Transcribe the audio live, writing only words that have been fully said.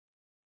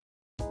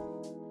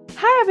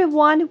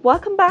everyone,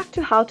 welcome back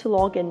to How to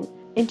Login.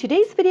 In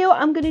today's video,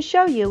 I'm going to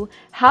show you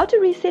how to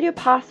reset your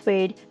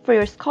password for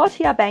your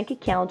Scotia Bank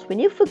account when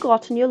you've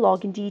forgotten your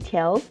login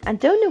details and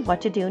don't know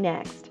what to do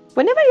next.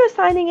 Whenever you're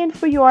signing in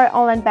for your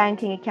online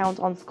banking account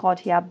on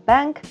Scotia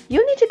Bank,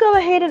 you need to go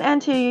ahead and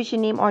enter your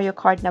username or your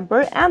card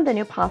number and then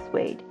your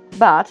password.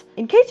 But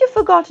in case you've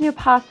forgotten your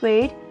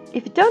password,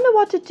 if you don't know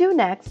what to do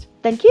next,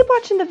 then keep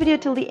watching the video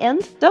till the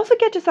end. Don't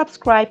forget to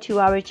subscribe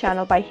to our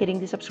channel by hitting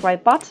the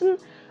subscribe button.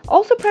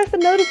 Also press the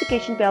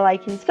notification bell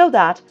icon so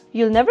that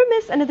you'll never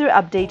miss another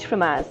update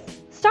from us.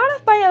 Start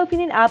off by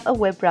opening up a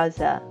web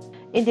browser.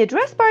 In the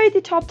address bar at the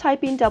top,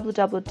 type in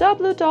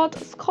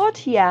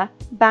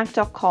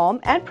www.scotiabank.com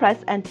and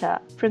press enter.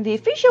 From the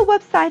official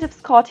website of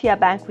Scotia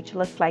Bank, which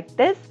looks like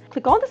this,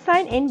 click on the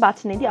sign in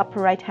button in the upper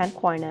right hand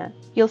corner.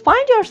 You'll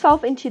find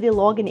yourself into the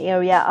login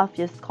area of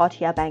your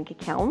Scotia Bank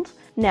account.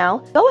 Now,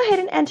 go ahead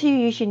and enter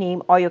your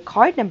username or your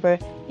card number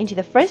into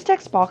the first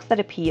text box that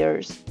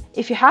appears.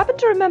 If you happen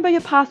to remember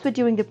your password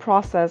during the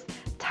process,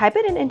 type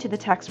it into the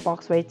text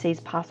box where it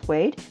says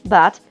password.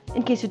 But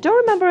in case you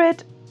don't remember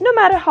it, no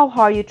matter how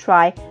hard you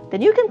try,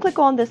 then you can click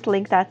on this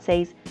link that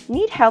says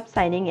need help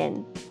signing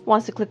in.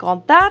 Once you click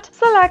on that,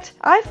 select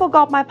I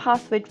forgot my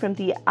password from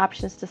the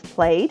options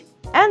displayed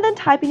and then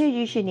type in your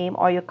username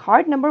or your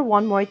card number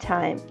one more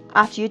time.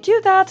 After you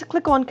do that,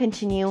 click on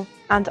continue,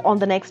 and on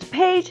the next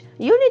page,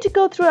 you need to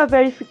go through a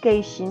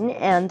verification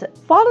and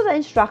follow the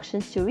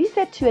instructions to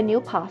reset to a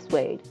new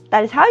password.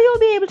 That is how you'll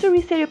be able to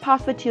reset your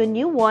password to a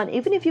new one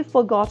even if you've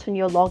forgotten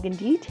your login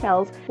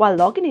details while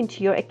logging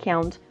into your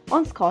account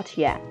on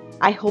Scotia.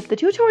 I hope the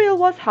tutorial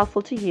was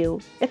helpful to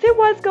you. If it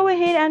was, go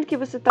ahead and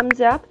give us a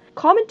thumbs up.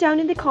 Comment down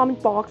in the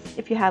comment box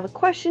if you have a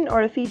question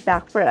or a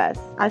feedback for us.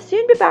 I'll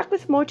soon be back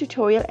with more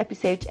tutorial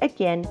episodes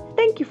again.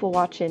 Thank you for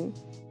watching.